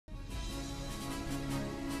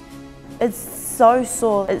It's so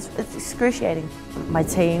sore, it's excruciating. My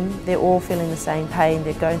team, they're all feeling the same pain,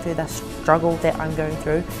 they're going through the struggle that I'm going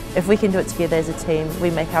through. If we can do it together as a team,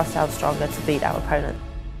 we make ourselves stronger to beat our opponent.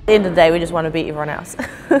 At the end of the day, we just want to beat everyone else.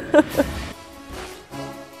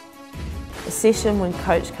 The session when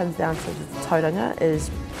coach comes down to the tauranga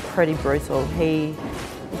is pretty brutal. He's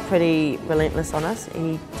pretty relentless on us.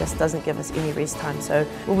 He just doesn't give us any rest time. So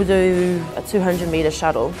we'll do a 200-metre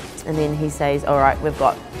shuttle, and then he says, all right, we've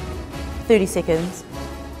got 30 seconds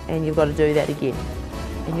and you've got to do that again.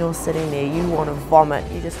 And you're sitting there, you want to vomit,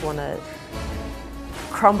 you just want to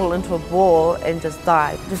crumble into a ball and just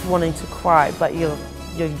die, just wanting to cry, but you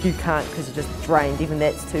can't because you're just drained, even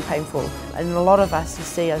that's too painful. And a lot of us, you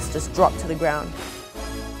see us just drop to the ground.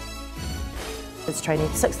 It's training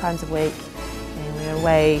 6 times a week and we're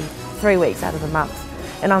away 3 weeks out of the month.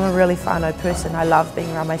 And I'm a really whānau person, I love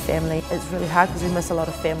being around my family. It's really hard because we miss a lot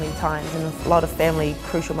of family times and a lot of family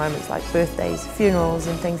crucial moments like birthdays, funerals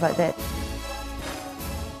and things like that.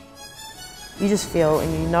 You just feel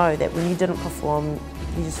and you know that when you didn't perform,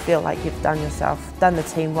 you just feel like you've done the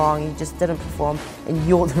team wrong, you just didn't perform and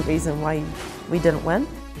you're the reason why we didn't win.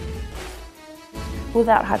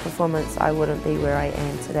 Without high performance, I wouldn't be where I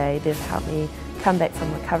am today. They've helped me come back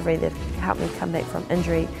from recovery, they've helped me come back from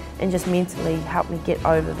injury and just mentally helped me get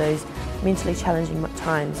over those mentally challenging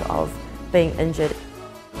times of being injured.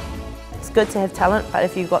 It's good to have talent, but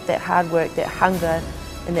if you've got that hard work, that hunger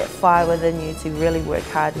and that fire within you to really work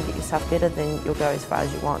hard and get yourself better, then you'll go as far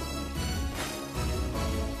as you want.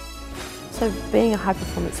 So being a high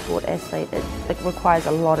performance sport athlete, it requires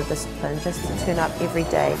a lot of discipline just to turn up every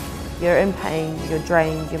day. You're in pain, you're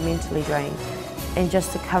drained, you're mentally drained. And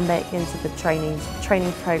just to come back into the training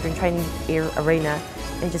program, training arena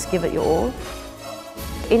and just give it your all.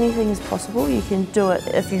 Anything is possible, you can do it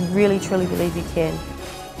if you really truly believe you can.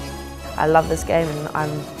 I love this game and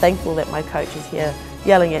I'm thankful that my coach is here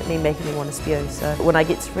yelling at me, making me want to spew. So when I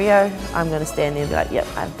get to Rio, I'm going to stand there and be like, yep,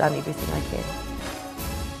 I've done everything I can.